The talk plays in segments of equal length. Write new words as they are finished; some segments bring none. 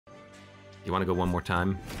You wanna go one more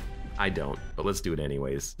time? I don't, but let's do it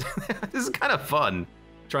anyways. This is kind of fun,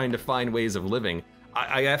 trying to find ways of living.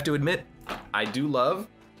 I have to admit, I do love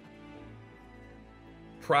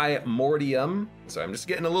Primordium. So I'm just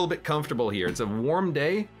getting a little bit comfortable here. It's a warm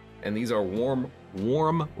day, and these are warm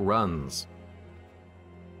runs.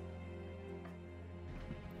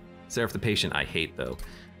 Seraph the Patient, I hate though.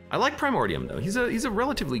 I like Primordium though. He's a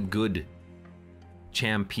relatively good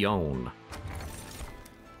champion.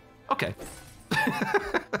 Okay.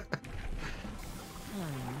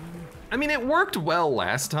 I mean, it worked well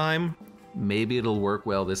last time. Maybe it'll work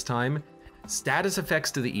well this time. Status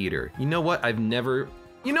effects to the Eater. You know what?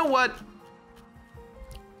 You know what?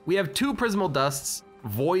 We have 2 Prismal Dusts,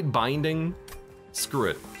 Void Binding. Screw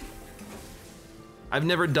it. I've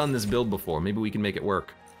never done this build before. Maybe we can make it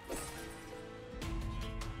work.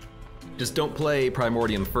 Just don't play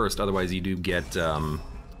Primordium first, otherwise you do get, no.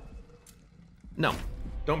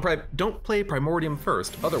 Don't play Primordium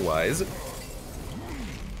first, otherwise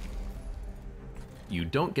you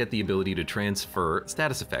don't get the ability to transfer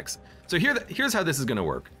status effects. So here's how this is gonna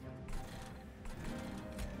work.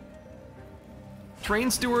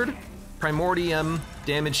 Train Steward, Primordium,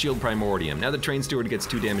 Damage Shield, Primordium. Now the Train Steward gets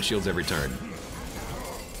 2 damage shields every turn.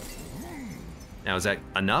 Now is that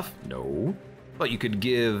enough? No. But you could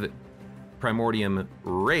give Primordium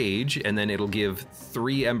Rage, and then it'll give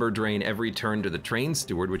 3 Ember Drain every turn to the Train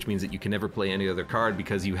Steward, which means that you can never play any other card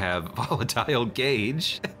because you have Volatile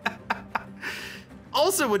Gauge.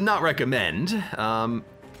 Also would not recommend.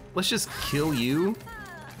 Let's just kill you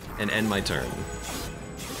and end my turn.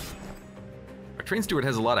 Our Train Steward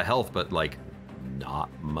has a lot of health, but like not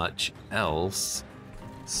much else.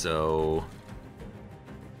 So,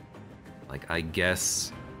 like, I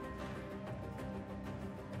guess.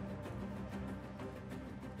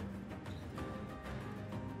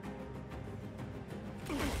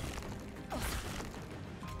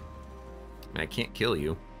 I can't kill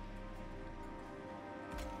you.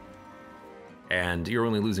 And you're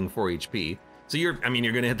only losing 4 HP. So you're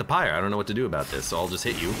gonna hit the pyre. I don't know what to do about this, so I'll just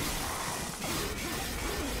hit you.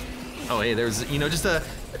 Oh, hey, there's, just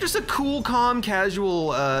a cool, calm,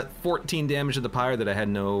 casual 14 damage to the pyre that I had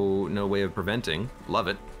no way of preventing. Love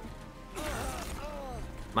it.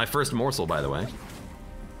 My first morsel, by the way.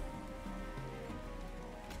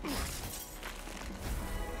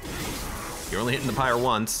 You're only hitting the pyre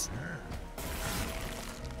once.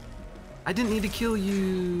 I didn't need to kill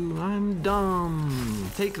you. I'm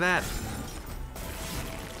dumb. Take that.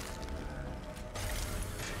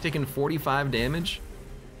 Taking 45 damage.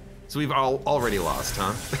 So we've already lost,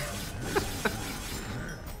 huh?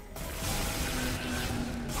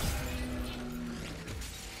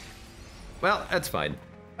 Well, that's fine.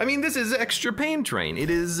 I mean, this is extra pain train.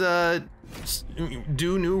 It is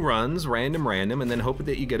do new runs, random, and then hope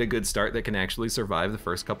that you get a good start that can actually survive the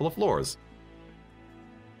first couple of floors.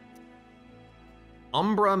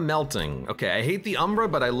 Umbra Melting. Okay, I hate the Umbra,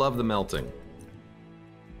 but I love the Melting.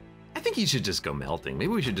 I think you should just go Melting.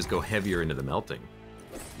 Maybe we should just go heavier into the Melting.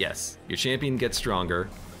 Yes, your champion gets stronger.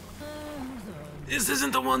 This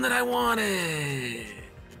isn't the one that I wanted.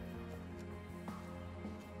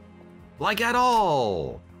 Like at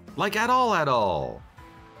all. Like at all.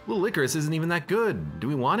 Little Icarus isn't even that good. Do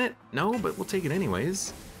we want it? No, but we'll take it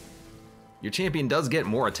anyways. Your champion does get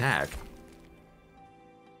more attack.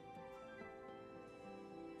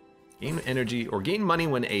 Gain energy or gain money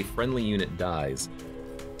when a friendly unit dies.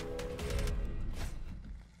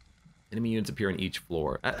 Enemy units appear on each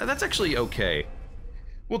floor. That's actually okay.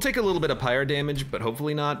 We'll take a little bit of pyre damage, but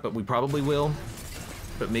hopefully not, but we probably will.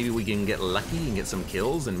 But maybe we can get lucky and get some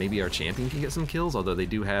kills, and maybe our champion can get some kills, although they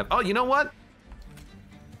do have, oh, you know what?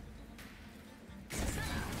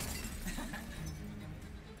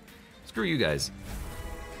 Screw you guys.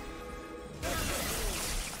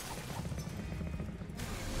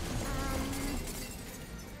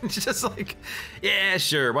 Just like, yeah,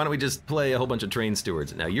 sure, why don't we just play a whole bunch of Train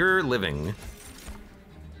Stewards? Now you're living,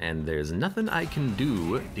 and there's nothing I can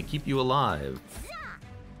do to keep you alive.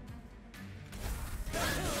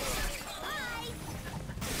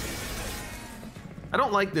 I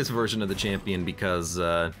don't like this version of the champion because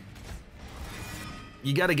you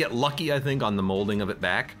gotta get lucky, I think, on the molding of it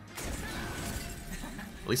back.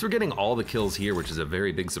 At least we're getting all the kills here, which is a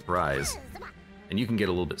very big surprise. And you can get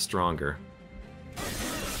a little bit stronger.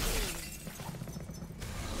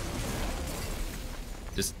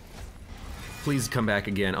 Just, please come back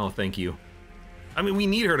again. Oh, thank you. I mean, we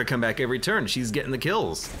need her to come back every turn. She's getting the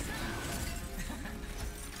kills.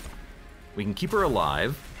 We can keep her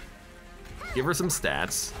alive. Give her some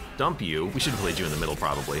stats. Dump you. We should have played you in the middle,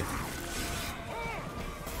 probably.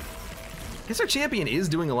 guess our champion is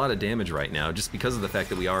doing a lot of damage right now, just because of the fact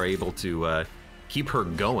that we are able to keep her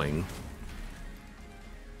going.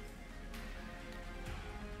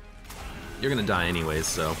 You're gonna die anyways,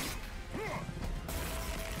 so.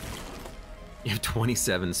 You have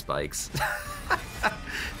 27 spikes.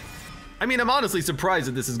 I mean, I'm honestly surprised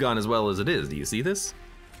that this has gone as well as it is. Do you see this?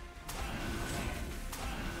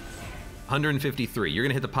 153. You're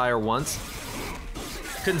gonna hit the pyre once.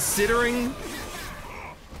 Considering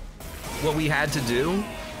what we had to do,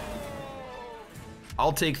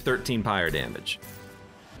 I'll take 13 pyre damage.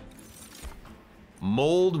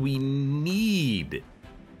 Mold, we need.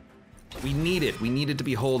 We need it. We need it to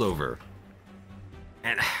be holdover.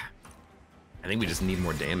 And I think we just need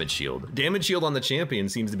more damage shield. Damage shield on the champion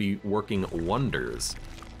seems to be working wonders.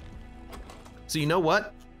 So you know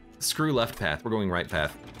what? Screw left path. We're going right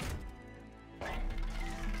path.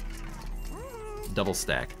 Double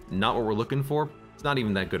stack. Not what we're looking for. It's not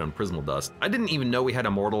even that good on Prismal Dust. I didn't even know we had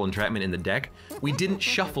Immortal Entrapment in the deck. We didn't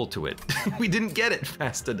shuffle to it. We didn't get it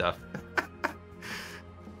fast enough.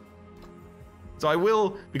 So I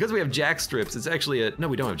will, because we have Jack Strips, it's actually a, no,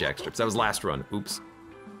 we don't have Jack Strips. That was last run, oops.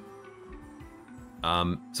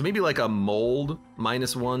 So maybe like a mold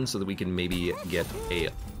 -1 so that we can maybe get a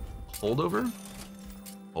holdover.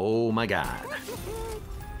 Oh my God.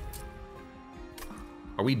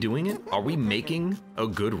 Are we doing it? Are we making a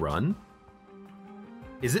good run?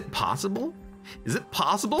 Is it possible? Is it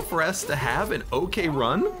possible for us to have an okay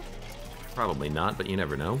run? Probably not, but you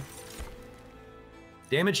never know.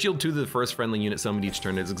 Damage shield 2 to the first friendly unit summoned each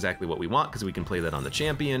turn is exactly what we want because we can play that on the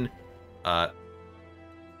champion.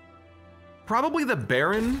 Probably the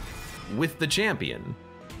Baron with the champion.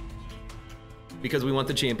 Because we want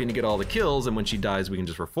the champion to get all the kills, and when she dies, we can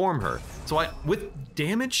just reform her. So with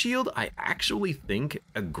damage shield, I actually think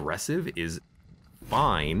aggressive is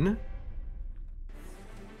fine.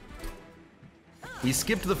 We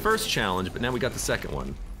skipped the first challenge, but now we got the second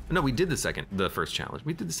one. No, we did the first challenge.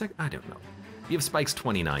 We did the second, I don't know. You have spikes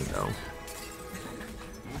 29 though.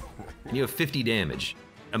 And you have 50 damage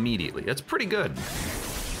immediately. That's pretty good.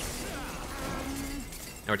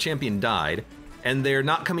 Our champion died, and they're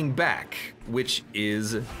not coming back, which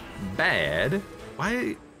is bad.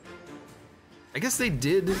 Why? I guess they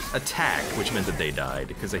did attack, which meant that they died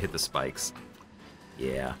because they hit the spikes.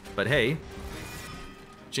 Yeah, but hey,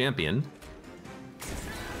 champion.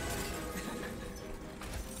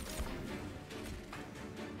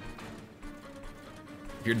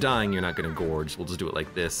 If you're dying, you're not gonna gorge. We'll just do it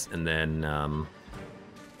like this, and then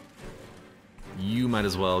you might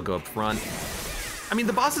as well go up front. I mean,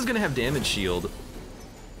 the boss is gonna have damage shield.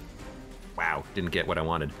 Wow, didn't get what I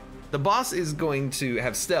wanted. The boss is going to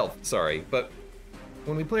have stealth, sorry, but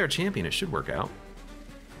when we play our champion, it should work out.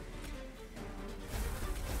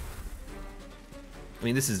 I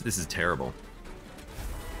mean, this is terrible.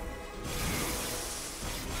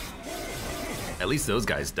 At least those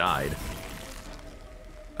guys died.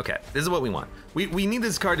 Okay, this is what we want. We need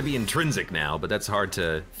this card to be intrinsic now, but that's hard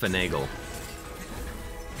to finagle.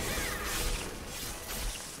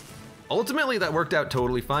 Ultimately, that worked out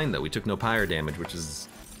totally fine, though. We took no pyre damage, which is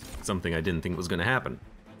something I didn't think was gonna happen.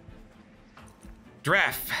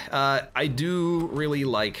 Draft. I do really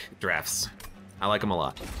like drafts. I like them a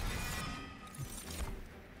lot.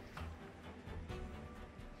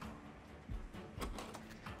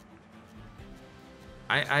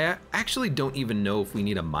 I actually don't even know if we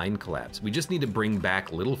need a Mind Collapse. We just need to bring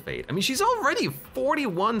back Little Fate. I mean, she's already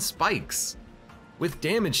 41 spikes with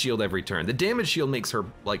damage shield every turn. The damage shield makes her,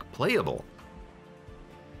 like, playable.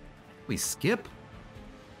 We skip?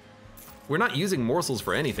 We're not using morsels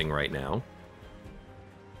for anything right now.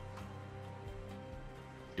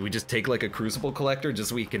 Do we just take, like, a Crucible Collector just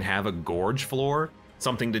so we can have a Gorge floor?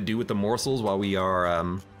 Something to do with the morsels while we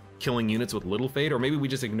are, killing units with Little Fate, or maybe we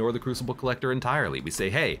just ignore the Crucible Collector entirely. We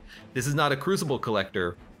say, hey, this is not a Crucible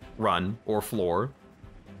Collector run or floor.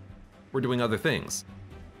 We're doing other things.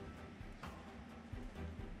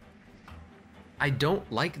 I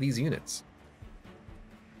don't like these units.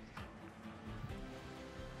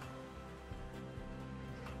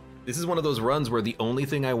 This is one of those runs where the only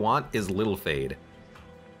thing I want is Little Fade.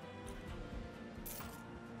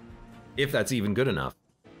 If that's even good enough.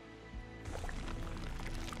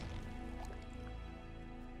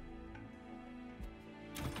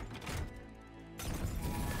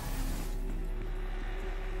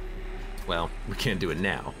 Well, we can't do it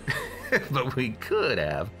now, but we could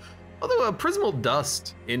have. Although a Prismal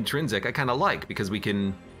Dust intrinsic I kind of like because we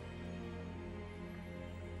can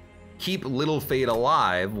keep Little Fate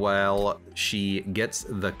alive while she gets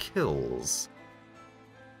the kills.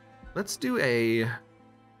 Let's do a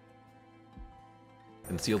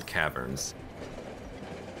Concealed caverns.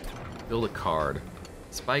 Build a card.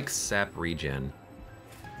 Spike sap regen.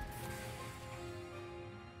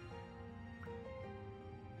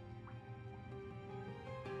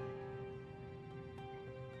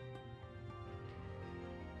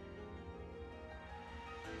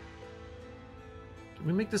 Can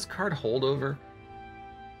we make this card holdover?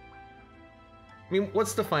 I mean,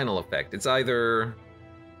 what's the final effect? It's either...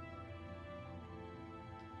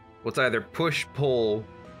 Well, it's either push, pull,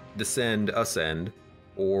 descend, ascend,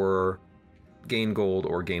 or gain gold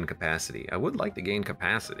or gain capacity. I would like to gain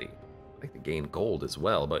capacity. I'd like to gain gold as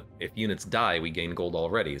well, but if units die, we gain gold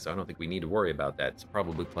already, so I don't think we need to worry about that. It's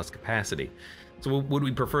probably plus capacity. So would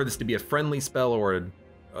we prefer this to be a friendly spell or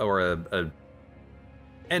a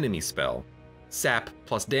enemy spell? Sap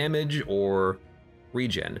plus damage or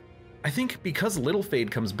regen? I think because Little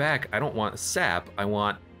Fade comes back, I don't want sap, I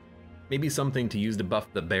want maybe something to use to buff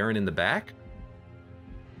the Baron in the back?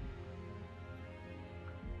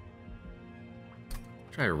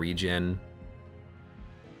 Try a regen.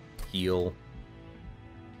 Heal.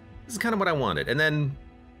 This is kind of what I wanted. And then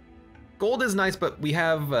gold is nice, but we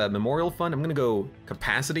have Memorial Fund. I'm gonna go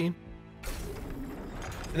capacity. And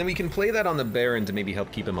then we can play that on the Baron to maybe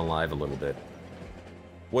help keep him alive a little bit.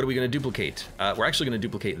 What are we gonna duplicate? We're actually gonna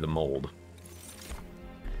duplicate the mold.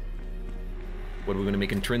 What are we gonna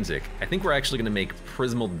make intrinsic? I think we're actually gonna make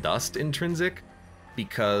Prismal Dust intrinsic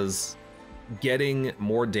because getting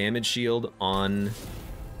more damage shield on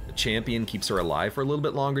the champion keeps her alive for a little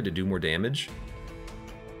bit longer to do more damage.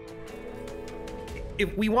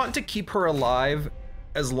 If we want to keep her alive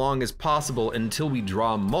as long as possible until we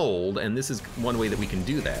draw mold, and this is one way that we can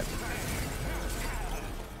do that.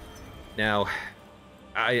 Now,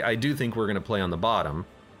 I do think we're gonna play on the bottom.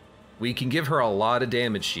 We can give her a lot of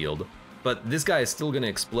damage shield, but this guy is still gonna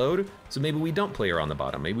explode, so maybe we don't play her on the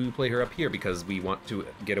bottom. Maybe we play her up here because we want to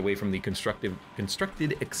get away from the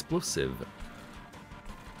constructed explosive.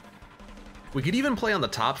 We could even play on the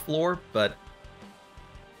top floor, but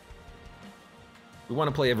we want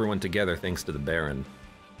to play everyone together thanks to the Baron.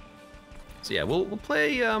 So yeah, we'll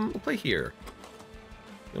play here.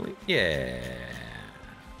 Yeah.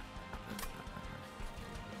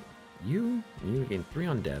 You gain 3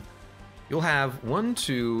 on death. You'll have 1,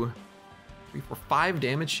 2, 3, 4, 5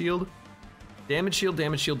 damage shield. Damage shield,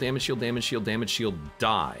 damage shield, damage shield, damage shield, damage shield,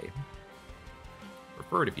 die.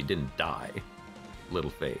 Preferred if you didn't die. Little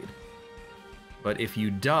Fade. But if you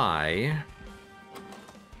die,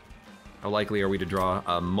 how likely are we to draw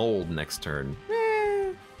a mold next turn?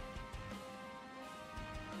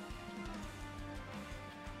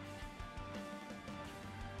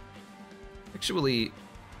 Actually,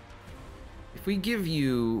 if we give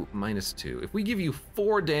you -2, if we give you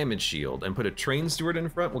 4 damage shield and put a Train Steward in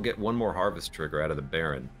front, we'll get 1 more Harvest Trigger out of the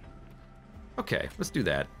Baron. Okay, let's do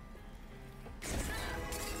that.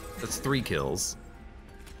 That's 3 kills.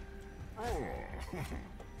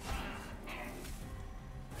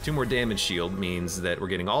 2 more damage shield means that we're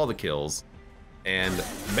getting all the kills, and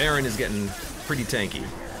Baron is getting pretty tanky.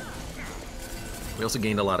 We also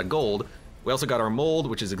gained a lot of gold. We also got our mold,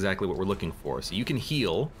 which is exactly what we're looking for. So you can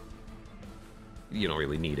heal. You don't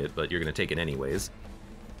really need it, but you're gonna take it anyways.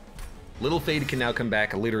 Little Fade can now come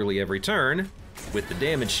back literally every turn with the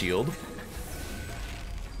damage shield.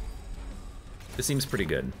 This seems pretty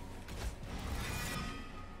good.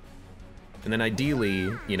 And then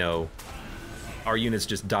ideally, you know, our units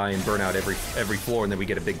just die and burn out every floor, and then we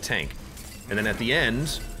get a big tank. And then at the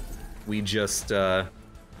end, we just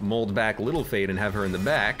mold back Little Fade and have her in the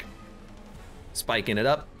back, spiking it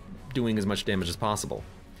up, doing as much damage as possible.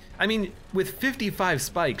 I mean, with 55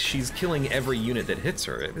 spikes, she's killing every unit that hits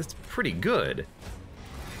her. It's pretty good.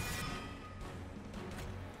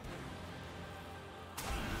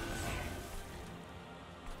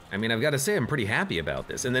 I mean, I've got to say I'm pretty happy about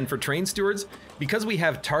this. And then for Train Stewards, because we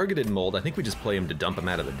have targeted mold, I think we just play him to dump him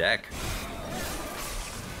out of the deck.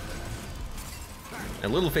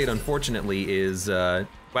 And Little Fade, unfortunately, is,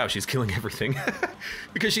 wow, she's killing everything.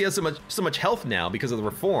 Because she has so much health now because of the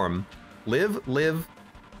reform. Live, live,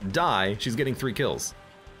 die, she's getting 3 kills.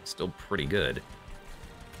 Still pretty good.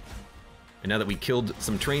 And now that we killed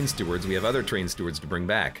some Train Stewards, we have other Train Stewards to bring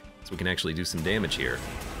back. So we can actually do some damage here.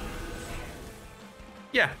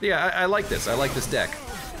 Yeah, I like this. I like this deck.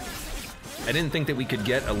 I didn't think that we could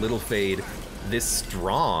get a Little Fade this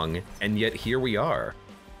strong, and yet here we are.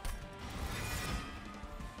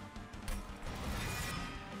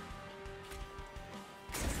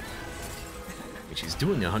 And she's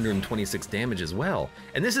doing 126 damage as well.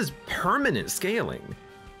 And this is permanent scaling.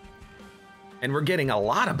 And we're getting a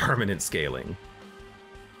lot of permanent scaling.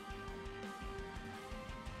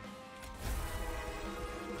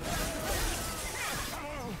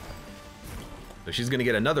 So she's gonna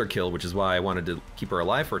get another kill, which is why I wanted to keep her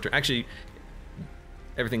alive for a turn. Actually,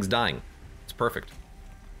 everything's dying. It's perfect.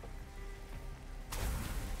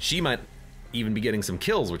 She might even be getting some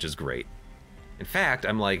kills, which is great. In fact,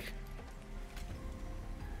 I'm like,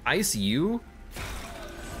 Ice You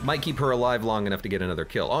might keep her alive long enough to get another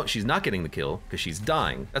kill. Oh, she's not getting the kill because she's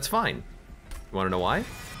dying. That's fine. You wanna know why?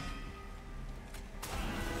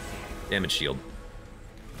 Damage shield.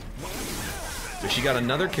 So she got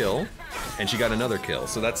another kill, and she got another kill.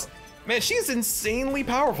 So that's, man, she's insanely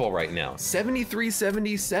powerful right now. 73,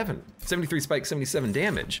 77. 73 spike, 77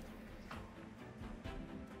 damage.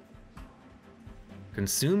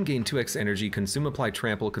 Consume, gain 2x energy, consume, apply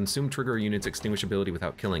trample, consume, trigger a unit's extinguish ability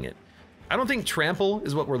without killing it. I don't think trample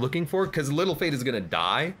is what we're looking for, because Little Fate is gonna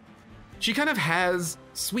die. She kind of has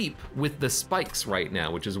sweep with the spikes right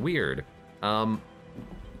now, which is weird.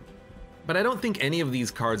 But I don't think any of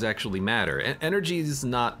these cards actually matter. Energy is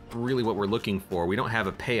not really what we're looking for. We don't have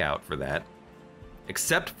a payout for that,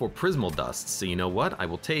 except for Prismal Dust. So you know what? I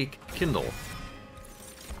will take Kindle.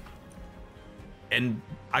 And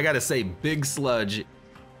I gotta say, Big Sludge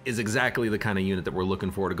is exactly the kind of unit that we're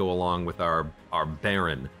looking for to go along with our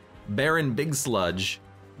Baron. Baron Big Sludge,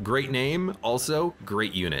 great name, also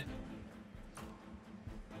great unit.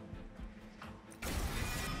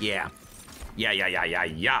 Yeah.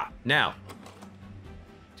 Yeah. Now,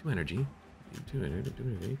 2 energy, 2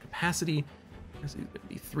 energy, capacity. It's gonna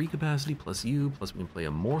be 3 capacity plus you, plus we can play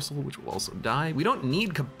a morsel, which will also die. We don't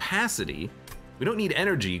need capacity. We don't need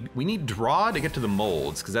energy. We need draw to get to the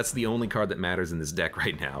molds, because that's the only card that matters in this deck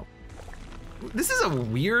right now. This is a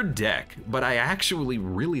weird deck, but I actually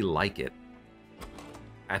really like it.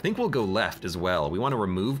 I think we'll go left as well. We want to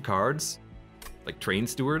remove cards, like Train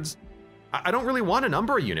Stewards. I don't really want an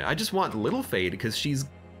Umbra unit. I just want Little Fade because she's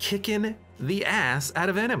kicking the ass out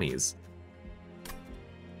of enemies.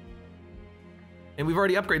 And we've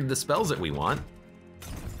already upgraded the spells that we want.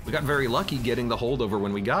 We got very lucky getting the holdover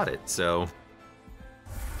when we got it, so.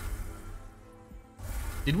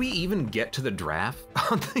 Did we even get to the draft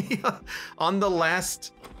on the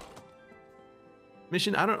last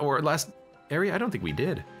mission? I don't, or last area? I don't think we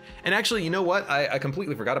did. And actually, you know what? I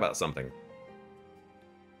completely forgot about something.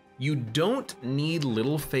 You don't need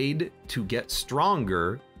Little Fade to get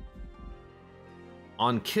stronger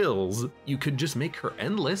on kills. You could just make her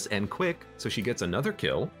endless and quick, so she gets another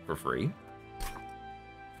kill for free.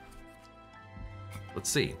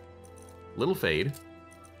 Let's see. Little Fade.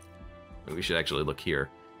 We should actually look here.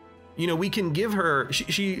 You know, we can give her,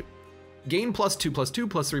 she gain +2, +2,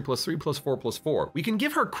 +3, +3, +4, +4. We can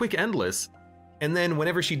give her quick endless, and then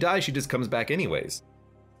whenever she dies, she just comes back anyways.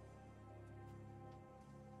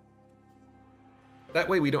 That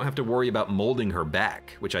way we don't have to worry about molding her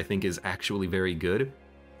back, which I think is actually very good.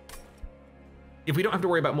 If we don't have to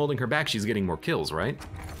worry about molding her back, she's getting more kills, right?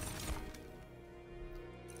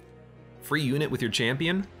 Free unit with your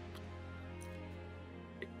champion?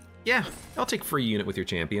 Yeah, I'll take free unit with your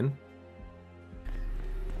champion.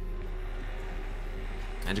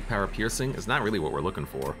 Magic power piercing is not really what we're looking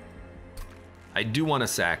for. I do want a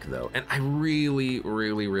sack though, and I really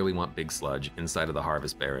want Big Sludge inside of the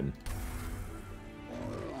Harvest Baron.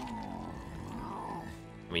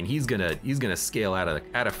 I mean, he's gonna scale out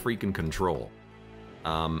of freaking control.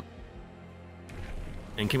 And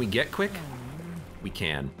can we get quick? We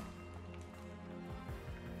can.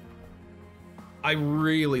 I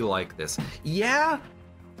really like this. Yeah,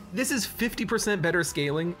 this is 50% better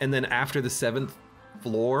scaling, and then after the 7th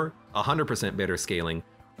floor, 100% better scaling.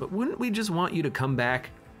 But wouldn't we just want you to come back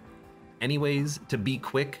anyways, to be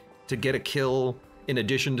quick, to get a kill in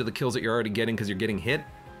addition to the kills that you're already getting because you're getting hit?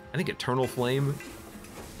 I think Eternal Flame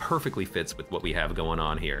perfectly fits with what we have going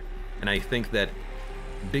on here. And I think that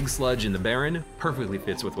Big Sludge in the Baron perfectly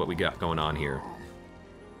fits with what we got going on here.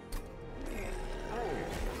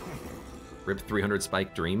 Rip 300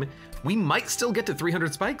 spike dream. We might still get to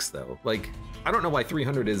 300 spikes though. Like, I don't know why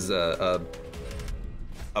 300 is a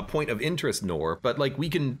point of interest nor, but like we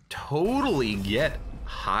can totally get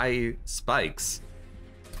high spikes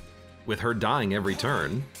with her dying every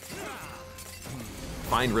turn.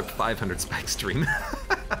 Find Rip 500 spikes dream.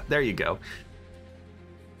 There you go.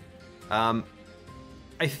 I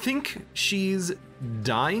think she's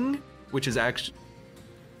dying, which is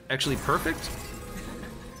actually perfect.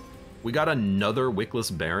 We got another Wickless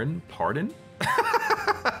Baron, pardon?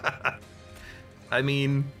 I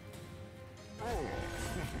mean,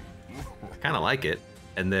 I kind of like it.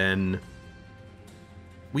 And then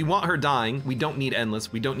we want her dying. We don't need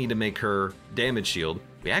endless. We don't need to make her damage shield.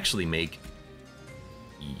 We actually make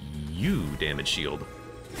you damage shield.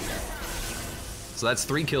 So that's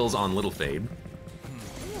 3 kills on Little Fade.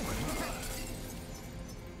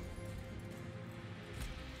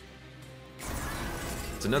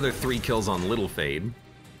 It's another 3 kills on Little Fade.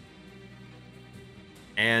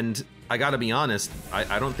 And I gotta be honest,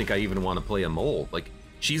 I don't think I even want to play a mole. Like,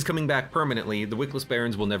 she's coming back permanently, the Wickless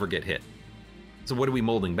Barons will never get hit. So what are we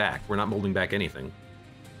molding back? We're not molding back anything.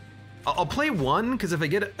 I'll play one, because if I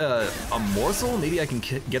get a morsel, maybe I can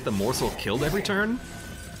get the morsel killed every turn.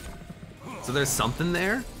 So there's something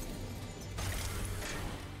there.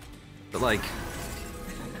 But like,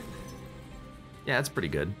 yeah, it's pretty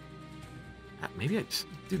good. Maybe I just,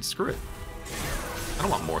 dude, screw it. I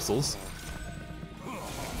don't want morsels.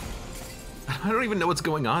 I don't even know what's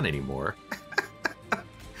going on anymore.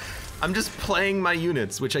 I'm just playing my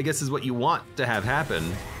units, which I guess is what you want to have happen.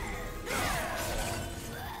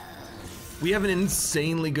 We have an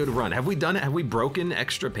insanely good run. Have we done it? Have we broken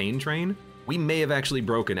Extra Pain Train? We may have actually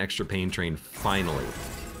broken Extra Pain Train finally.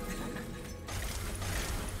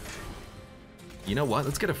 You know what?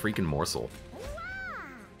 Let's get a freaking morsel.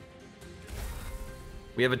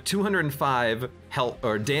 We have a 205 health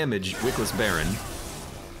or damage Wickless Baron.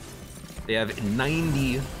 They have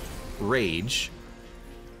 90 rage.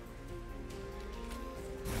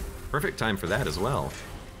 Perfect time for that as well.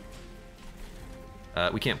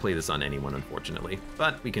 We can't play this on anyone, unfortunately,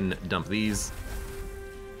 but we can dump these.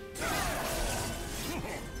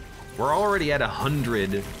 We're already at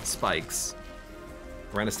 100 spikes.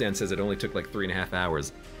 Ranistan says it only took like 3.5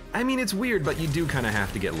 hours. I mean, it's weird, but you do kind of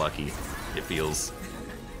have to get lucky, it feels.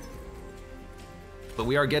 But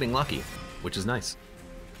we are getting lucky, which is nice.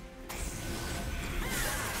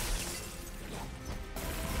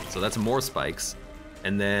 So that's more spikes.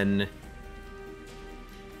 And then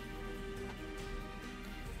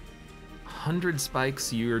 100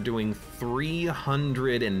 spikes, you're doing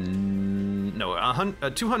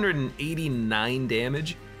 289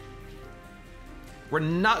 damage. We're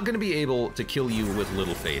not gonna be able to kill you with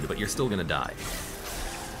Little Fade, but you're still gonna die.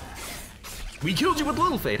 We killed you with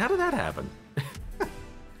Little Fade, how did that happen?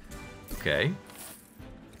 Okay.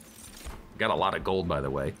 Got a lot of gold, by the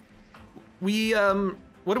way. We,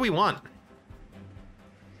 what do we want?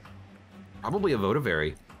 Probably a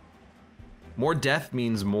Votavary. More death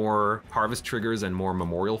means more harvest triggers and more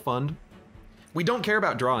memorial fund. We don't care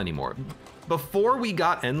about draw anymore. Before we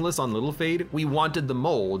got endless on Little Fade, we wanted the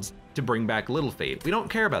molds to bring back Little Fade. We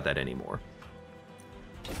don't care about that anymore.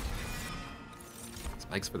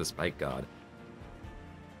 Spikes for the Spike God.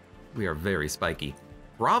 We are very spiky.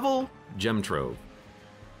 Grovel, Gem Trove.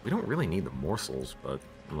 We don't really need the morsels, but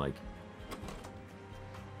like,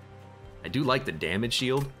 I do like the damage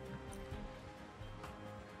shield.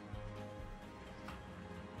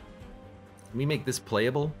 Can we make this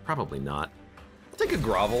playable? Probably not. I'll take a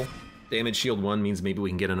Grovel. Damage shield 1 means maybe we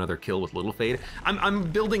can get another kill with Little Fade.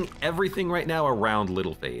 I'm building everything right now around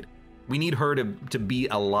Little Fade. We need her to be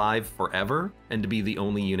alive forever and to be the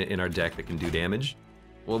only unit in our deck that can do damage.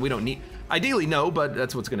 Well, we don't need, ideally no, but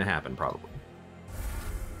that's what's gonna happen probably.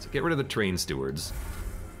 So get rid of the Train Stewards.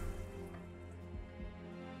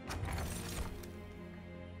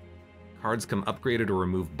 Cards come upgraded or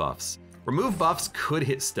remove buffs. Remove buffs could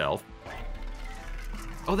hit stealth.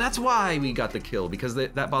 Oh, that's why we got the kill, because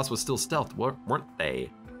that boss was still stealth, weren't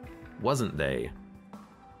they? Wasn't they?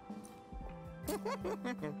 Let's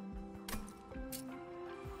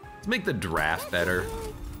make the draft better.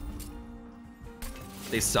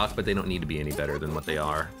 They suck, but they don't need to be any better than what they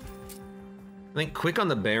are. I think quick on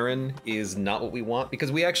the Baron is not what we want,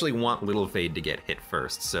 because we actually want Little Fade to get hit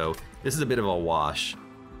first, so this is a bit of a wash.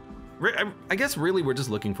 I guess really we're just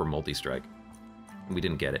looking for multi-strike. We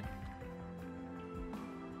didn't get it.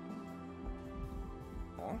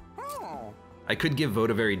 I could give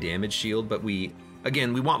Votavary damage shield, but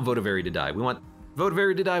again, we want Votavary to die. We want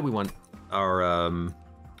Votavary to die, we want our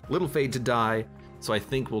Little Fade to die, so I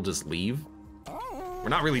think we'll just leave. We're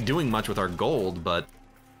not really doing much with our gold, but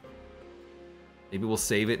maybe we'll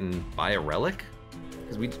save it and buy a relic?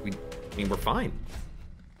 Because I mean, we're fine.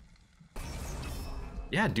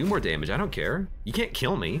 Yeah, do more damage, I don't care. You can't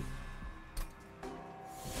kill me.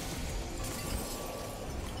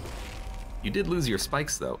 You did lose your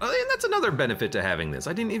spikes though. Oh, and that's another benefit to having this.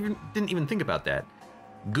 I didn't even think about that.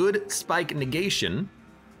 Good spike negation.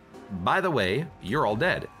 By the way, you're all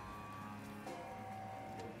dead.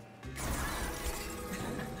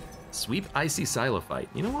 Sweep Icy Silophyte.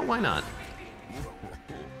 You know what, why not?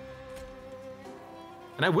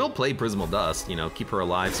 And I will play Prismal Dust, you know, keep her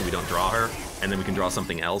alive so we don't draw her, and then we can draw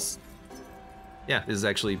something else. Yeah, this is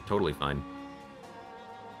actually totally fine.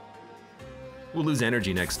 We'll lose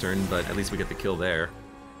energy next turn, but at least we get the kill there.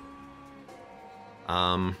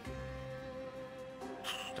 Do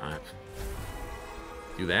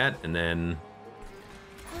that, and then...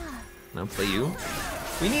 No, play you.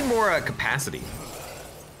 We need more capacity.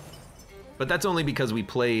 But that's only because we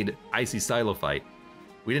played Icy Silophyte.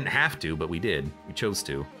 We didn't have to, but we did. We chose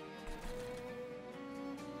to.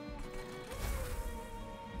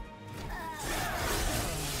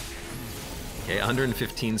 Okay,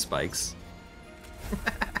 115 spikes.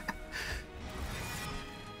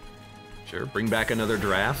 Sure, bring back another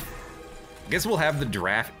giraffe. Guess we'll have the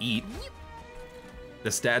giraffe eat. The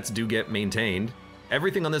stats do get maintained.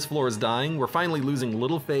 Everything on this floor is dying. We're finally losing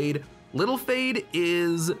Little Fade. Little Fade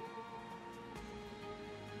is...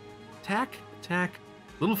 Attack?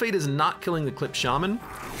 Little Fade is not killing the Clip Shaman,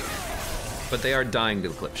 but they are dying to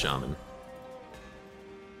the Clip Shaman.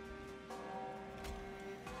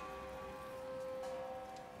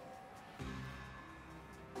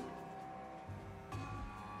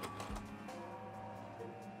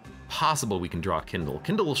 Possible we can draw Kindle.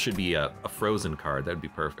 Kindle should be a frozen card. That'd be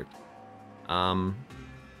perfect. You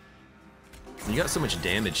got so much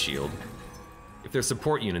damage shield. If they're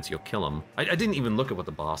support units, you'll kill them. I didn't even look at what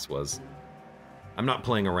the boss was. I'm not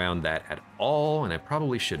playing around that at all, and I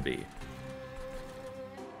probably should be.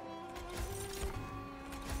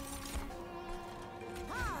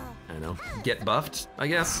 I don't know. Get buffed, I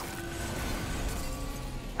guess.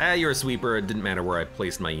 Ah, you're a sweeper. It didn't matter where I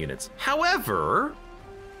placed my units. However...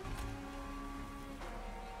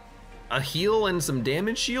 a heal and some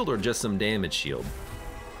damage shield, or just some damage shield?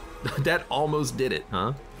 That almost did it,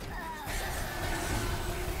 huh?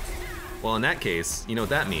 Well, in that case, you know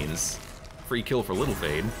what that means. Free kill for Little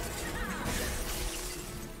Fade.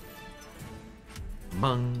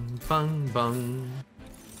 Bung, bung, bung.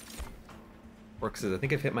 Orc says, I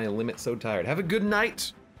think I've hit my limit, so tired. Have a good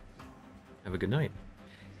night. Have a good night.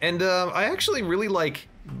 And I actually really like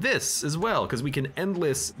this as well, because we can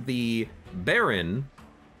endless the Baron,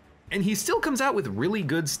 and he still comes out with really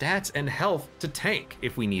good stats and health to tank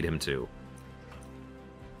if we need him to.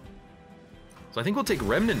 So I think we'll take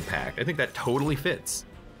Remnant Pact. I think that totally fits.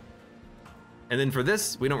 And then for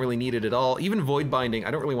this, we don't really need it at all. Even Void Binding,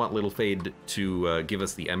 I don't really want Little Fade to give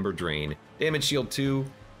us the Ember Drain. Damage Shield 2,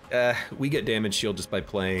 we get Damage Shield just by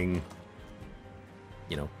playing,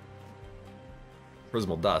 you know,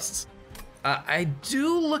 Prismal Dusts. I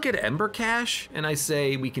do look at Ember Cache and I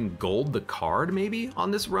say we can gold the card maybe on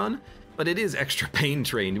this run, but it is extra pain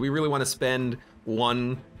train. Do we really want to spend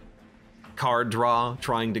one card draw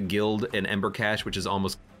trying to gild an Ember Cache, which is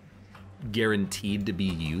almost guaranteed to be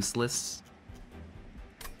useless?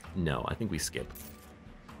 No, I think we skip.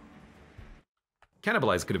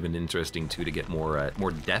 Cannibalize could have been interesting too, to get more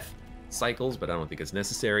death cycles, but I don't think it's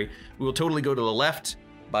necessary. We will totally go to the left,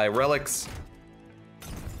 buy relics.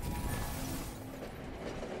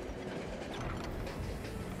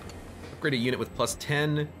 Upgrade a unit with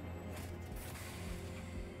 +10.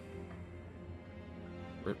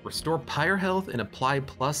 Restore pyre health and apply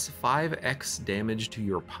 +5x damage to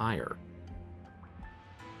your pyre.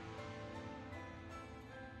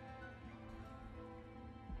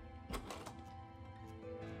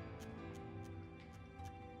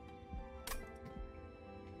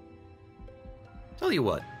 Tell you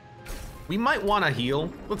what, we might want to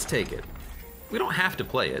heal. Let's take it. We don't have to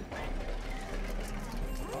play it.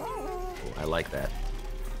 Oh, I like that.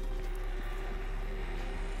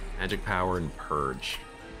 Magic Power and Purge.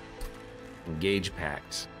 Engage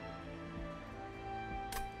Pact.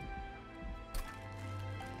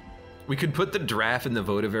 We could put the Draft in the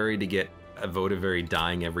Votavary to get a Votavary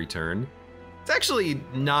dying every turn. It's actually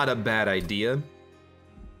not a bad idea.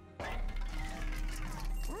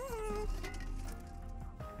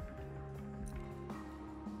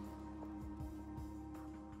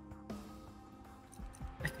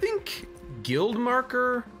 I think Guild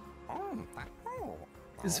Marker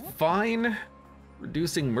is fine.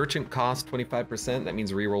 Reducing merchant cost 25%. That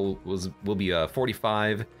means reroll will be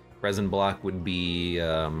 45. Resin block would be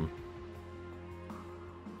about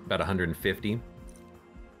 150.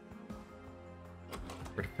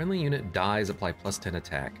 When a friendly unit dies, apply +10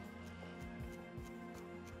 attack.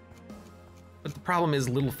 But the problem is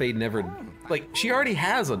Little Fade never, like, she already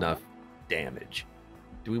has enough damage.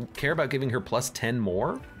 Do we care about giving her +10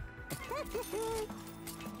 more?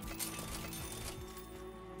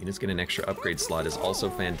 Units get an extra upgrade slot is also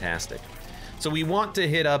fantastic. So we want to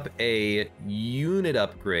hit up a unit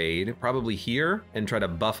upgrade, probably here, and try to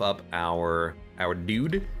buff up our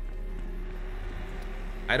dude.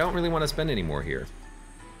 I don't really want to spend any more here.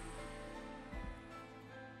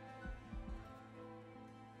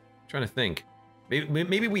 I'm trying to think.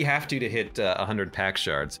 Maybe we have to hit 100 pack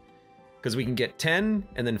shards, because we can get 10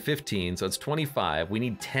 and then 15, so it's 25. We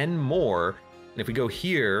need 10 more, and if we go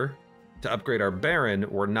here to upgrade our Baron,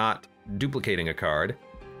 we're not duplicating a card.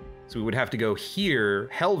 So we would have to go here,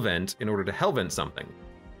 Hellvent, in order to Hellvent something.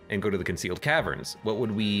 and go to the concealed caverns. What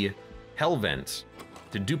would we hellvent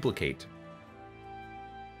to duplicate?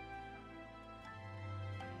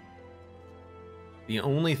 The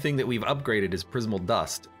only thing that we've upgraded is Prismal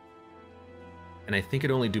Dust. And I think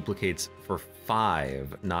it only duplicates for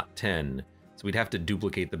 5, not 10. So we'd have to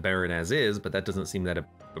duplicate the Baron as is, but that doesn't seem that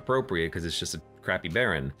appropriate because it's just a crappy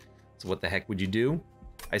Baron. So what the heck would you do?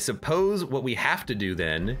 I suppose what we have to do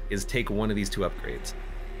then is take one of these 2 upgrades.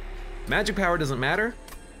 Magic power doesn't matter,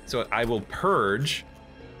 so I will purge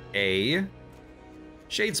a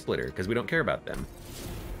Shade Splitter because we don't care about them.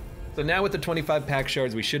 So now with the 25 pack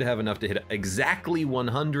shards, we should have enough to hit exactly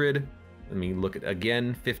 100. Let me look at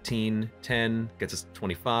again, 15, 10, gets us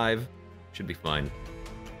 25. Should be fine.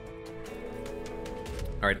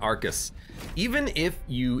 All right, Arcus. Even if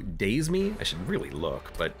you daze me, I should really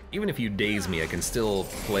look, but even if you daze me, I can still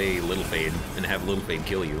play Little Fade and have Little Fade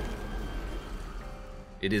kill you.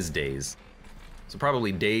 It is daze. So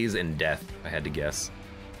probably daze and death, if I had to guess.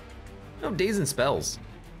 No, daze and spells.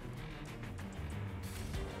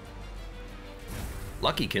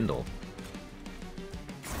 Lucky Kindle.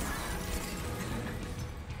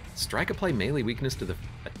 Strike apply melee weakness to the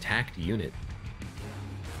attacked unit.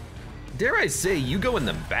 Dare I say, you go in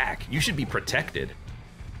the back. You should be protected.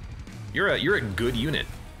 You're a good unit.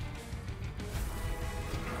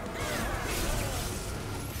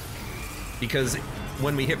 Because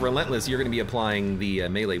when we hit Relentless, you're gonna be applying the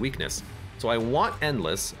melee weakness. So I want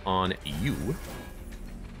Endless on you.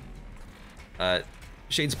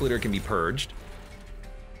 Shade Splitter can be purged.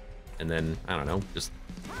 And then, I don't know, just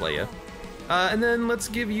play ya. And then let's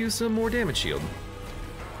give you some more damage shield.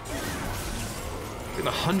 We have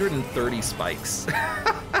 130 spikes.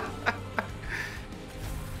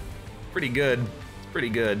 Pretty good. It's pretty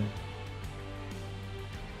good.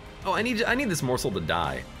 Oh, I need this morsel to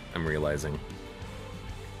die, I'm realizing.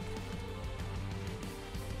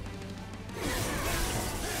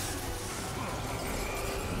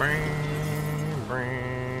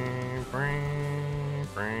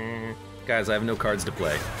 Guys, I have no cards to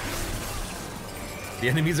play. The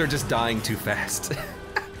enemies are just dying too fast.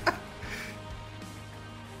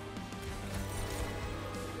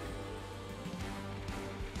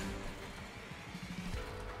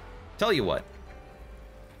 Tell you what.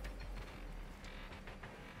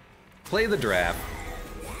 Play the draft.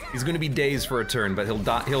 He's going to be dazed for a turn, but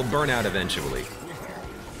he'll burn out eventually.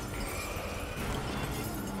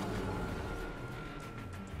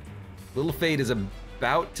 Little Fade is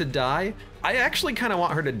about to die. I actually kind of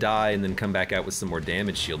want her to die and then come back out with some more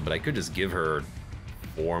damage shield, but I could just give her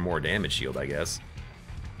 4 more damage shield, I guess.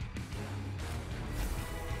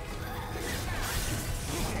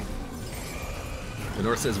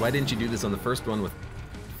 Lenore says, why didn't you do this on the first one with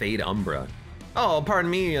Fade Umbra? Oh, pardon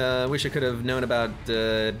me, wish I could have known about,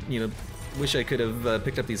 wish I could have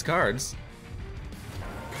picked up these cards.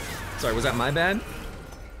 Sorry, was that my bad?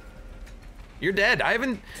 You're dead.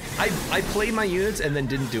 I played my units and then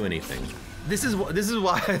didn't do anything. This is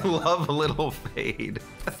why I love Little Fade.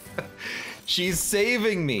 She's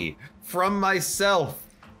saving me from myself.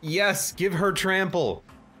 Yes, give her trample.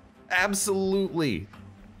 Absolutely.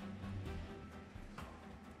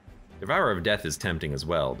 Devourer of Death is tempting as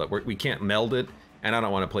well, but we can't meld it, and I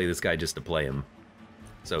don't want to play this guy just to play him.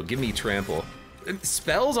 So give me trample.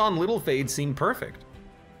 Spells on Little Fade seem perfect.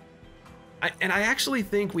 And I actually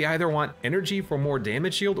think we either want energy for more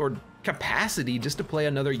damage shield or capacity just to play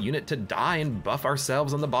another unit to die and buff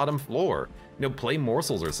ourselves on the bottom floor. You know, play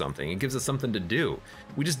morsels or something. It gives us something to do.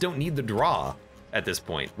 We just don't need the draw at this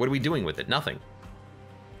point. What are we doing with it? Nothing.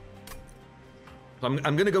 So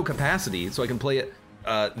I'm gonna go capacity so I can play it,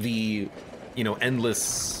 the,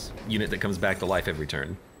 endless unit that comes back to life every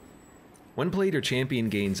turn. When played, your champion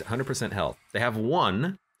gains 100% health. They have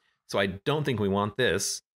 1, so I don't think we want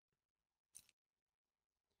this.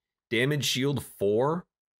 Damage shield 4?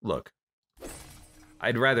 Look,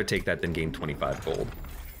 I'd rather take that than gain 25 gold.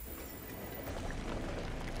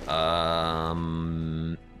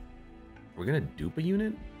 We're gonna dupe a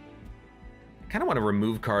unit? I kinda wanna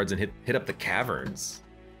remove cards and hit up the caverns.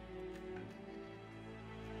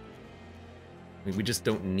 I mean, we just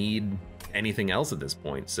don't need anything else at this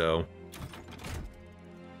point, so.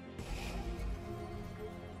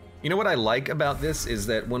 You know what I like about this is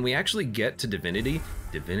that when we actually get to Divinity,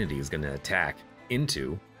 Divinity is gonna attack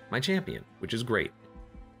into my champion, which is great.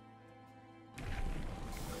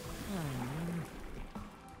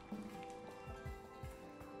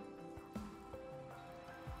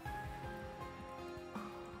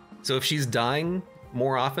 So if she's dying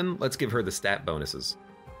more often, let's give her the stat bonuses,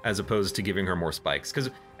 as opposed to giving her more spikes.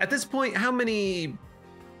 Because at this point, how many,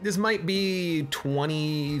 this might be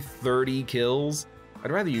 20, 30 kills.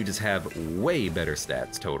 I'd rather you just have way better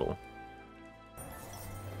stats total.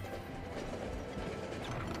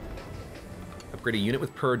 Upgrade a unit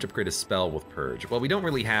with Purge, upgrade a spell with Purge. Well, we don't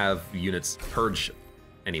really have units Purge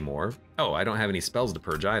anymore. Oh, I don't have any spells to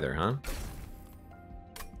Purge either, huh?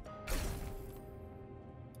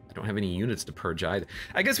 I don't have any units to Purge either.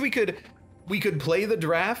 I guess we could play the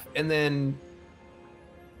draft and then...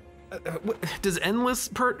 does Endless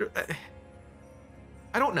Purge...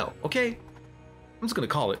 I don't know, okay? I'm just gonna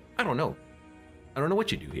call it. I don't know. I don't know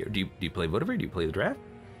what you do here. Do you play Votavary? Do you play the draft?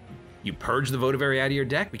 You purge the Votavary out of your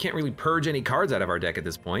deck? We can't really purge any cards out of our deck at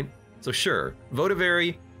this point. So sure,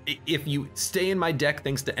 Votavary, if you stay in my deck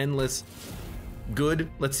thanks to Endless, good,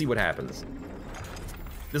 let's see what happens.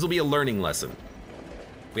 This will be a learning lesson.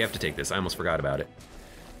 We have to take this, I almost forgot about it.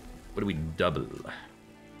 What do we double?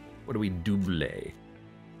 What do we double?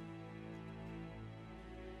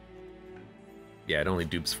 Yeah, it only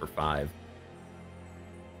dupes for 5.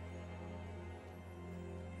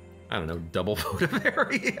 I don't know, double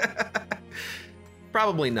Votavary?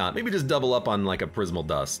 Probably not. Maybe just double up on like a Prismal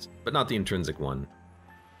Dust, but not the intrinsic one.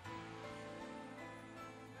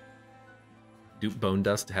 Dupe Bone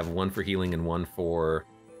Dust to have 1 for healing and 1 for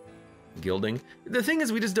gilding. The thing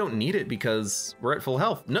is, we just don't need it because we're at full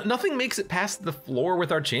health. Nothing makes it past the floor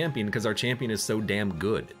with our champion because our champion is so damn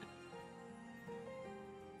good.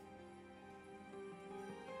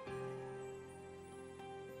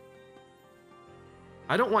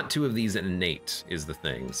 I don't want 2 of these innate, is the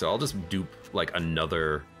thing, so I'll just dupe, like,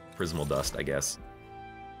 another Prismal Dust, I guess.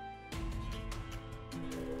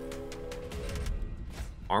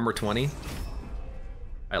 Armor 20?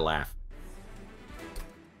 I laugh.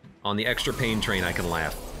 On the extra pain train, I can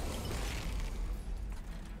laugh.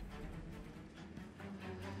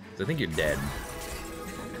 So I think you're dead.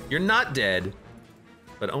 You're not dead,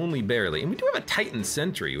 but only barely. And we do have a Titan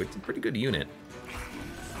Sentry, which is a pretty good unit.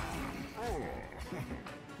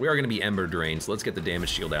 We are gonna be Ember Drained, so let's get the damage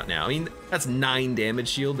shield out now. I mean, that's 9 damage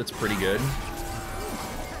shield, that's pretty good.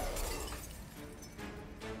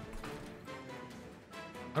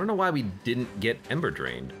 I don't know why we didn't get Ember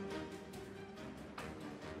Drained.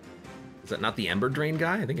 Is that not the Ember Drain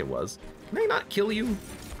guy? I think it was. Can I not kill you?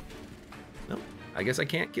 No, I guess I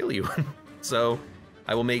can't kill you. So,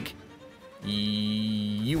 I will make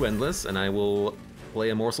you endless, and I will play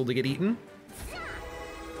a morsel to get eaten.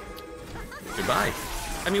 Goodbye.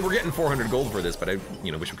 I mean, we're getting 400 gold for this, but I,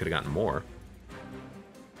 wish we could have gotten more.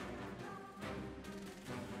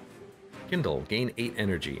 Kindle, gain 8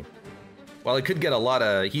 energy. While I could get a lot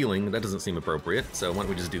of healing, that doesn't seem appropriate, so why don't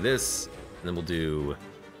we just do this, and then we'll do...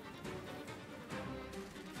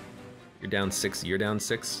 You're down 6, you're down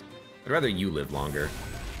 6. I'd rather you live longer.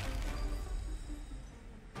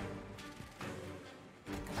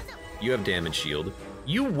 You have damage shield.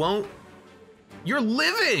 You won't... You're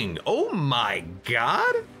living! Oh my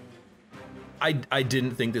god! I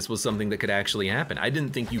didn't think this was something that could actually happen. I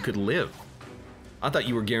didn't think you could live. I thought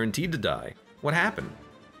you were guaranteed to die. What happened?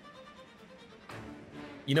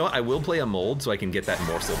 You know what, I will play a mold so I can get that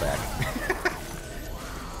morsel back.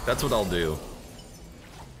 That's what I'll do.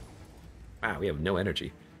 Wow, we have no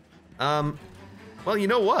energy. Well, you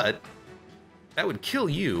know what? That would kill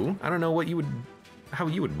you. I don't know what you would... how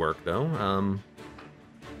you would work, though.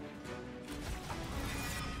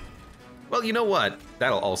 Well, you know what?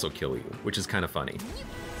 That'll also kill you, which is kind of funny.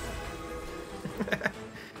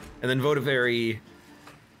 And then Votavary...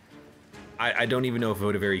 I don't even know if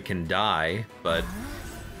Votavary can die, but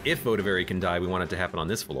if Votavary can die, we want it to happen on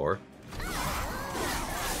this floor.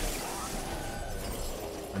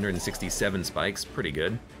 167 spikes, pretty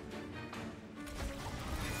good.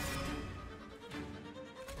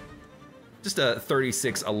 Just a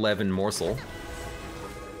 36-11 morsel.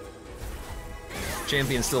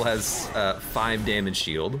 Champion still has 5 damage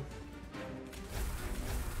shield.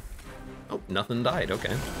 Oh, nothing died,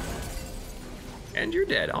 okay. And you're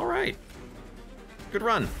dead, all right. Good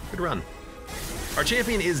run, good run. Our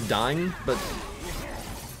champion is dying, but...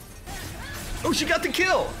 Oh, she got the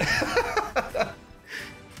kill!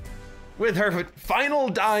 With her final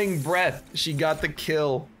dying breath, she got the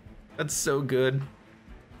kill. That's so good.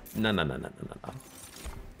 No. I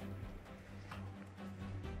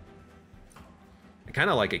kind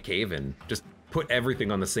of like a cave-in. Just put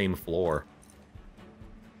everything on the same floor.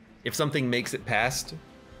 If something makes it past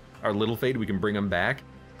our Little Fade, we can bring them back.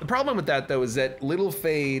 The problem with that, though, is that Little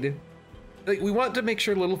Fade... Like, we want to make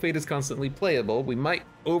sure Little Fade is constantly playable. We might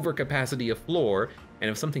overcapacity a floor, and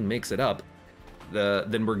if something makes it up,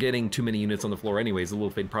 then we're getting too many units on the floor anyways. The Little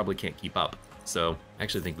Fade probably can't keep up. So, I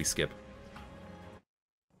actually think we skip.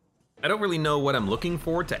 I don't really know what I'm looking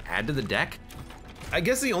for to add to the deck. I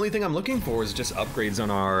guess the only thing I'm looking for is just upgrades on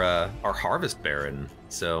our Harvest Baron.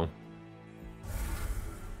 So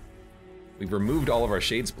we've removed all of our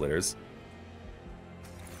Shade Splitters.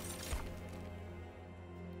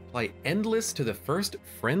 Apply Endless to the first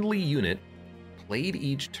friendly unit played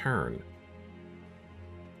each turn.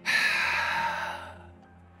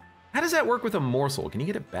 How does that work with a morsel? Can you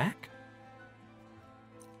get it back?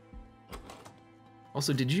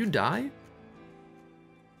 Also, did you die?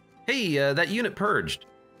 Hey, that unit purged.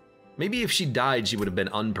 Maybe if she died, she would have been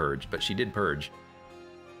unpurged, but she did purge.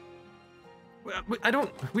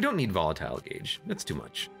 We don't need Volatile Gauge. That's too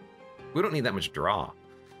much. We don't need that much draw.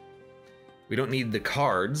 We don't need the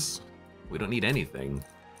cards. We don't need anything.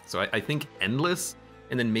 So I think Endless,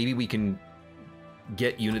 and then maybe we can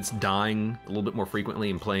get units dying a little bit more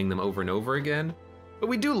frequently and playing them over and over again. But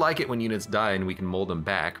we do like it when units die and we can mold them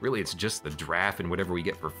back. Really, it's just the draft and whatever we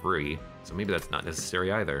get for free. So maybe that's not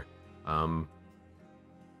necessary either.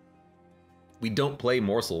 We don't play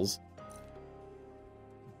morsels.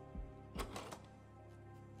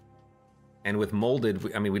 And with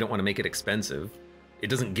molded, I mean, we don't want to make it expensive. It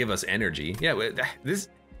doesn't give us energy. Yeah,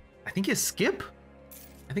 I think you skip.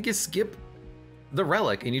 I think you skip the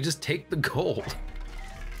relic and you just take the gold.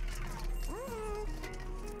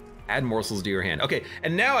 Add morsels to your hand. Okay,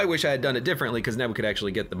 and now I wish I had done it differently because now we could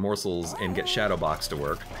actually get the morsels and get Shadowbox to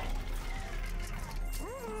work.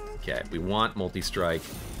 Okay, we want multi-strike.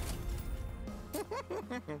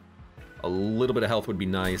 A little bit of health would be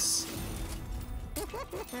nice.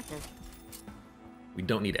 We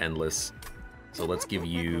don't need Endless. So let's give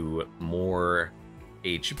you more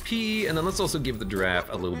HP, and then let's also give the draft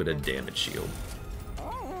a little bit of damage shield.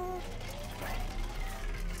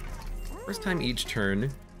 First time each turn,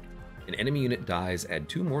 an enemy unit dies, add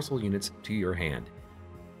 2 morsel units to your hand.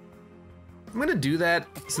 I'm gonna do that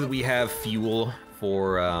so that we have fuel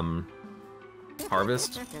for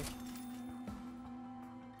harvest.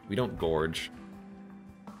 We don't gorge.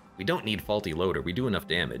 We don't need faulty loader, we do enough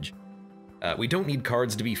damage. We don't need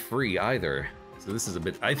cards to be free either. So this is a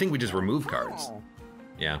bit, I think we just remove cards.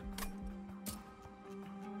 Yeah.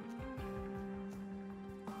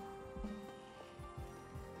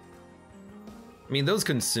 I mean, those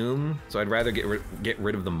consume, so I'd rather get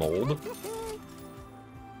rid of the mold.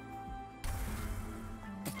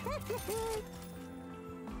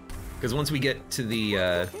 Because once we get to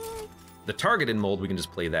the targeted mold, we can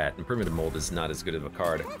just play that, and primitive mold is not as good of a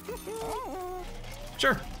card.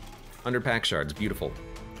 Sure. 100 pack shards, beautiful.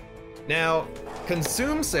 Now,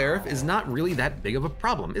 Consume Seraph is not really that big of a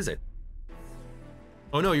problem, is it?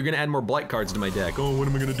 Oh no, you're gonna add more Blight cards to my deck. Oh, what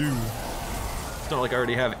am I gonna do? It's not like I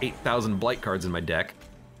already have 8,000 Blight cards in my deck.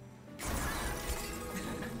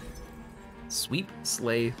 Sweep,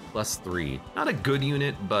 Slay, +3. Not a good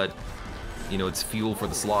unit, but, you know, it's fuel for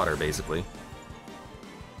the slaughter, basically.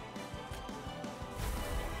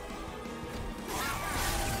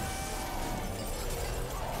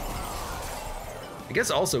 I guess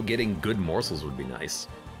also getting good morsels would be nice.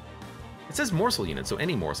 It says morsel unit, so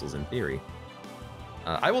any morsels in theory.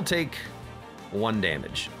 I will take 1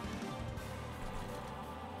 damage.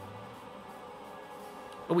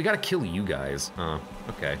 Oh, we gotta kill you guys.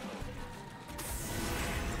 Okay.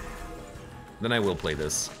 Then I will play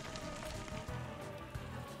this.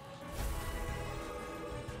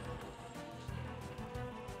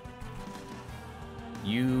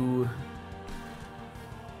 You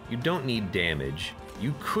don't need damage.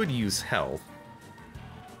 You could use health.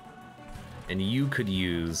 And you could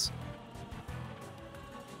use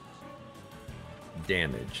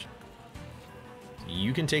damage.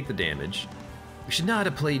 You can take the damage. We should not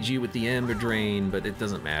have played you with the Ember Drain, but it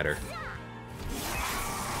doesn't matter.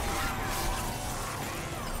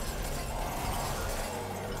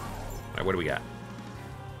 Alright, what do we got?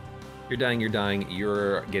 You're dying,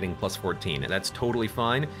 you're getting +14. That's totally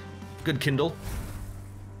fine. Good Kindle.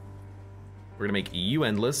 We're gonna make you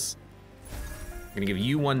Endless. I'm gonna give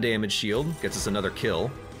you 1 damage shield, gets us another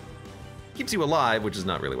kill. Keeps you alive, which is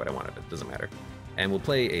not really what I wanted, but it doesn't matter. And we'll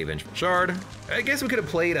play a Vengeful Shard. I guess we could have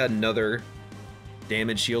played another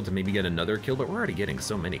damage shield to maybe get another kill, but we're already getting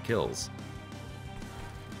so many kills.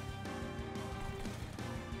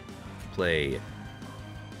 Play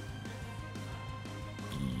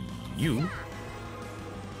you.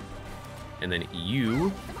 And then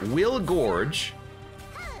you will Gorge.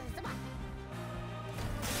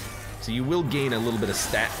 So you will gain a little bit of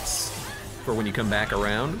stats for when you come back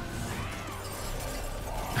around.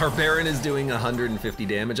 Our Baron is doing 150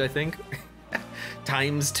 damage, I think.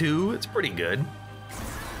 ×2, it's pretty good.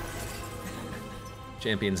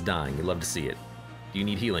 Champion's dying, you'd love to see it. Do you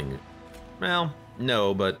need healing? Well,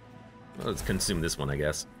 no, but let's consume this one, I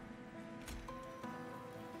guess.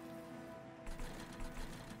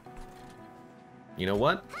 You know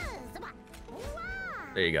what?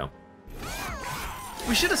 There you go.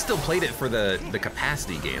 We should have still played it for the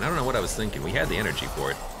capacity gain. I don't know what I was thinking. We had the energy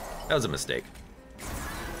for it. That was a mistake.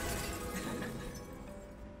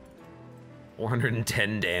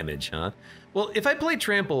 410 damage, huh? Well, if I play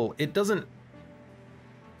Trample, it doesn't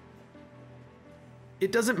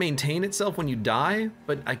maintain itself when you die,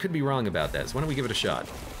 but I could be wrong about that, so why don't we give it a shot?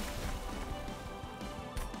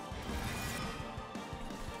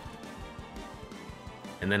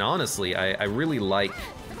 And then honestly, I really like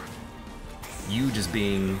you just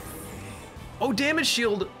being... Oh, damage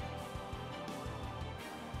shield!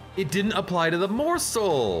 It didn't apply to the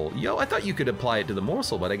morsel! Yo, I thought you could apply it to the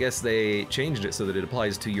morsel, but I guess they changed it so that it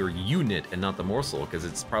applies to your unit and not the morsel, because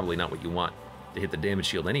it's probably not what you want to hit the damage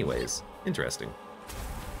shield anyways. Interesting.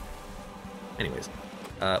 Anyways,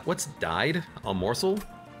 what's died? A morsel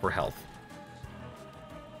for health?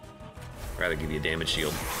 I'd rather give you a damage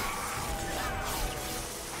shield.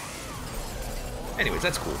 Anyways,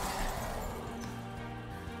 that's cool.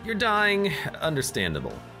 You're dying,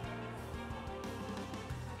 understandable.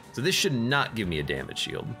 So this should not give me a damage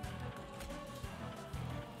shield.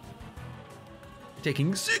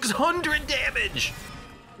 Taking 600 damage!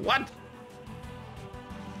 What?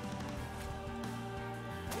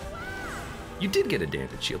 You did get a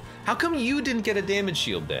damage shield. How come you didn't get a damage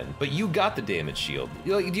shield then, but you got the damage shield?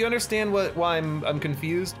 Do you understand why I'm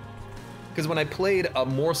confused? Because when I played a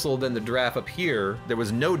morsel then the draft up here, there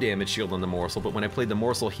was no damage shield on the morsel, but when I played the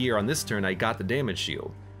morsel here on this turn, I got the damage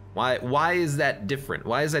shield. Why is that different?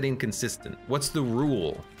 Why is that inconsistent? What's the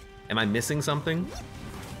rule? Am I missing something?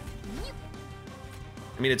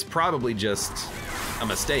 I mean, it's probably just a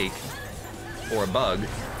mistake or a bug,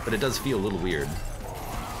 but it does feel a little weird.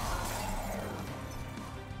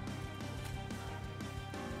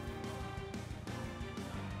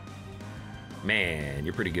 Man,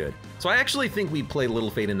 you're pretty good. So I actually think we play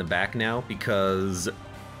Little Fate in the back now because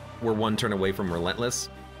we're one turn away from Relentless.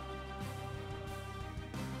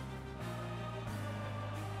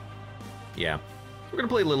 Yeah, we're gonna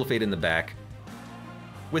play Little Fate in the back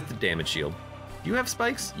with the damage shield. Do you have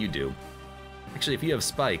spikes? You do. Actually, if you have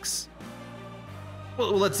spikes,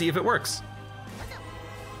 well, let's see if it works.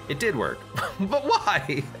 It did work, but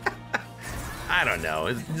why? I don't know,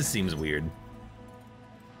 it just seems weird.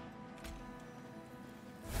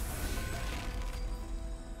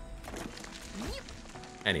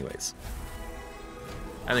 Anyways,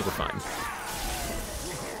 I think we're fine.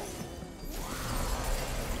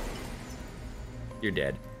 You're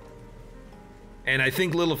dead. And I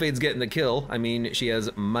think Little Fate's getting the kill. I mean, she has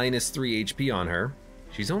 -3 HP on her.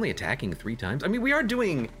 She's only attacking 3 times. I mean, we are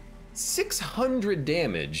doing 600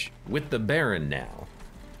 damage with the Baron now.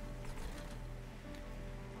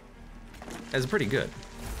 That's pretty good.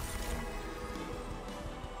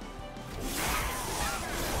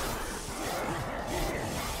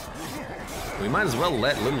 We might as well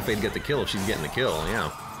let Little Fate get the kill if she's getting the kill,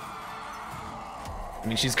 yeah. I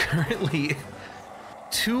mean, she's currently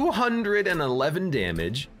 211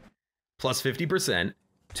 damage, plus 50%,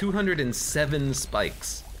 207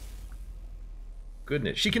 spikes.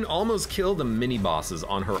 Goodness, she can almost kill the mini bosses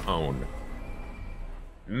on her own.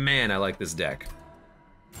 Man, I like this deck.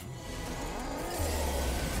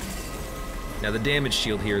 Now the damage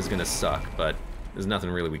shield here is gonna suck, but there's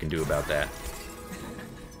nothing really we can do about that.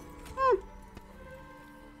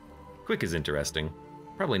 Quick is interesting.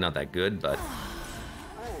 Probably not that good, but...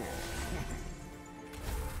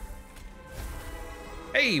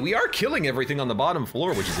 Hey, we are killing everything on the bottom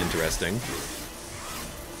floor, which is interesting.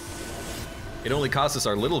 It only cost us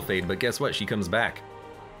our Little Fate, but guess what? She comes back.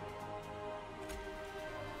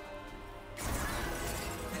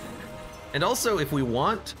 And also, if we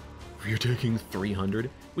want, we're taking 300.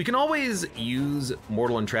 We can always use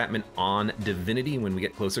Mortal Entrapment on Divinity when we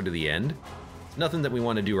get closer to the end. It's nothing that we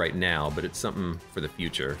want to do right now, but it's something for the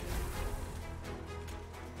future.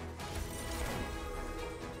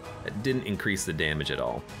 That didn't increase the damage at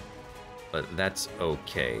all, but that's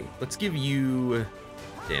okay. Let's give you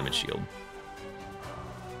damage shield.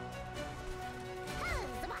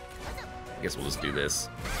 I guess we'll just do this.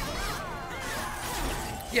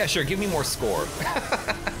 Yeah, sure, give me more score.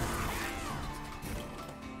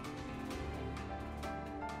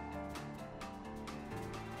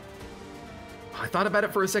 I thought about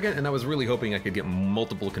it for a second, and I was really hoping I could get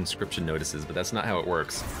multiple conscription notices, but that's not how it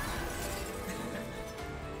works.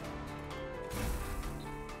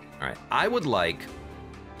 All right, I would like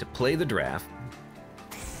to play the draft.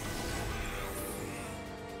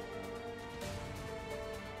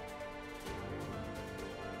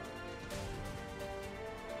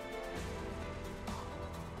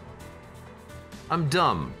 I'm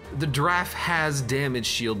dumb. The draft has damage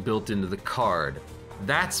shield built into the card.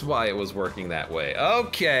 That's why it was working that way.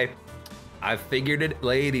 Okay. I figured it,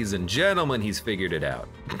 ladies and gentlemen, he's figured it out.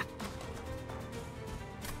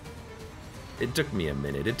 It took me a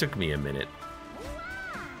minute.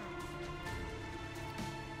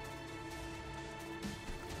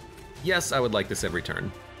 Yes, I would like this every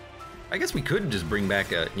turn. I guess we could just bring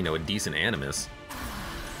back a decent Animus.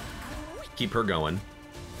 Keep her going.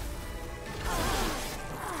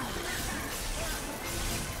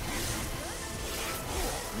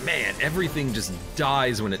 Man, everything just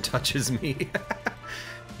dies when it touches me.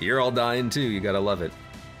 You're all dying too, you gotta love it.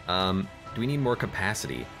 Do we need more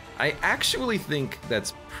capacity? I actually think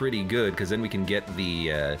that's pretty good, because then we can get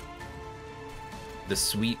the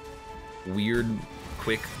sweet, weird,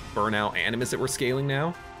 quick burnout Animus that we're scaling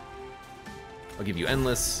now. I'll give you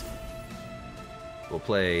Endless. We'll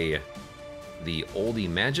play the Oldie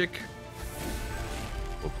Magic.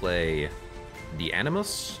 We'll play the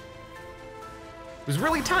Animus. It was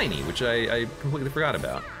really tiny, which I completely forgot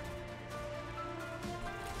about.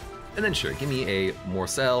 And then sure, give me a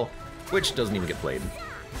Morcel, which doesn't even get played.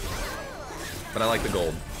 But I like the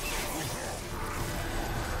gold.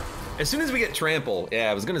 As soon as we get Trample,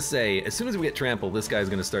 yeah, I was gonna say, as soon as we get Trample, this guy's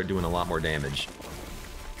gonna start doing a lot more damage.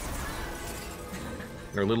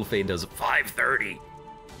 Our Little Fade does 530.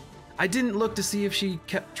 I didn't look to see if she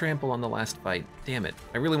kept Trample on the last fight. Damn it.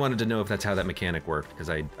 I really wanted to know if that's how that mechanic worked,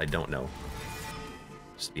 because I don't know.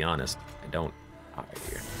 Just to be honest, I don't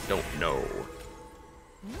know.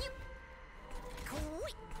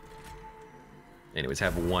 Anyways,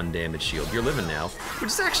 have 1 damage shield. You're living now,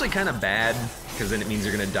 which is actually kind of bad, because then it means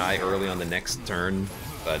you're gonna die early on the next turn,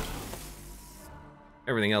 but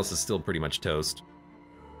everything else is still pretty much toast.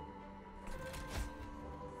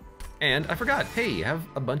 And I forgot, hey, you have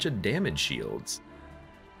a bunch of damage shields.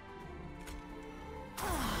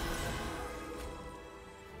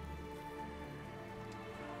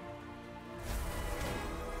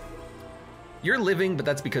 You're living, but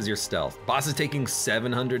that's because you're stealth. Boss is taking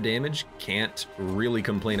 700 damage. Can't really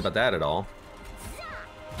complain about that at all.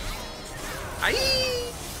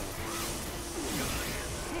 Aye!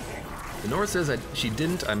 Lenora says she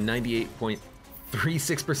didn't. I'm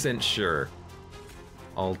 98.36% sure.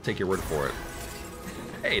 I'll take your word for it.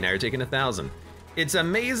 Hey, now you're taking 1,000. It's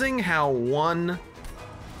amazing how one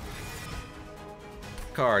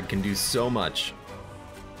card can do so much.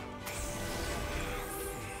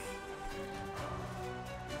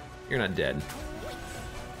 You're not dead.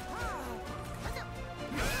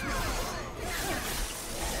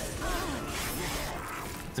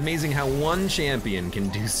 It's amazing how one champion can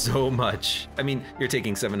do so much. I mean, you're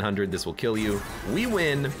taking 700, this will kill you. We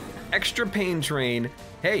win, extra pain train.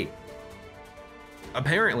 Hey,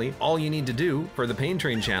 apparently all you need to do for the pain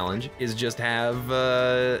train challenge is just have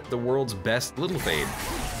the world's best Little Fade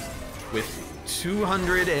with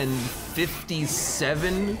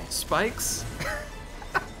 257 spikes.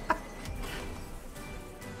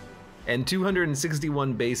 And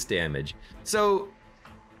 261 base damage. So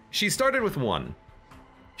she started with 1.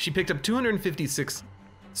 She picked up 256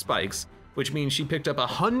 spikes, which means she picked up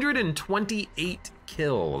 128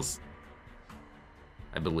 kills,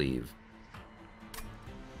 I believe.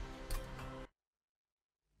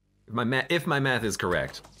 If my math is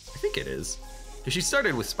correct, I think it is. Because she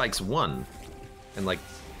started with spikes 1 and like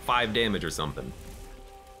 5 damage or something.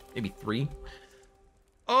 Maybe 3.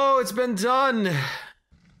 Oh, it's been done.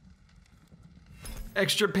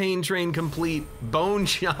 Extra pain train complete. Bone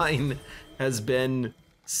Shine has been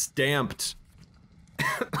stamped.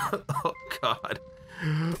 Oh God.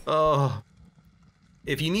 Oh.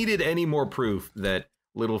 If you needed any more proof that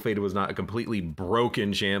Little Fade was not a completely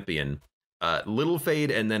broken champion, Little Fade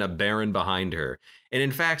and then a Baron behind her. And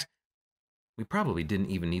in fact, we probably didn't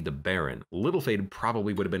even need the Baron. Little Fade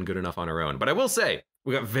probably would have been good enough on her own. But I will say,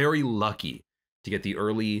 we got very lucky to get the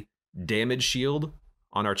early damage shield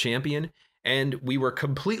on our champion. And we were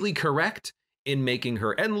completely correct in making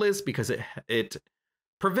her endless because it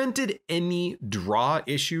prevented any draw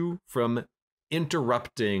issue from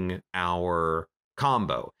interrupting our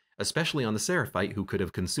combo, especially on the Seraphite, who could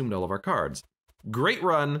have consumed all of our cards. Great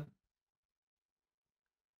run.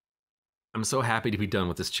 I'm so happy to be done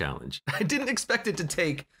with this challenge. I didn't expect it to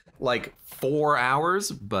take like 4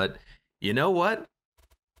 hours, but you know what?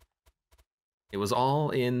 It was all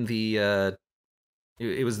in the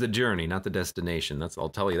it was the journey, not the destination. I'll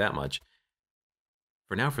tell you that much.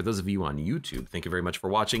 For now, for those of you on YouTube, thank you very much for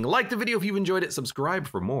watching. Like the video if you've enjoyed it, subscribe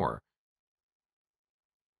for more.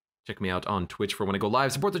 Check me out on Twitch for when I go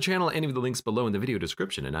live. Support the channel, any of the links below in the video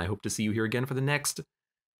description, and I hope to see you here again for the next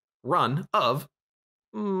run of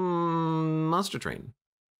Monster Train.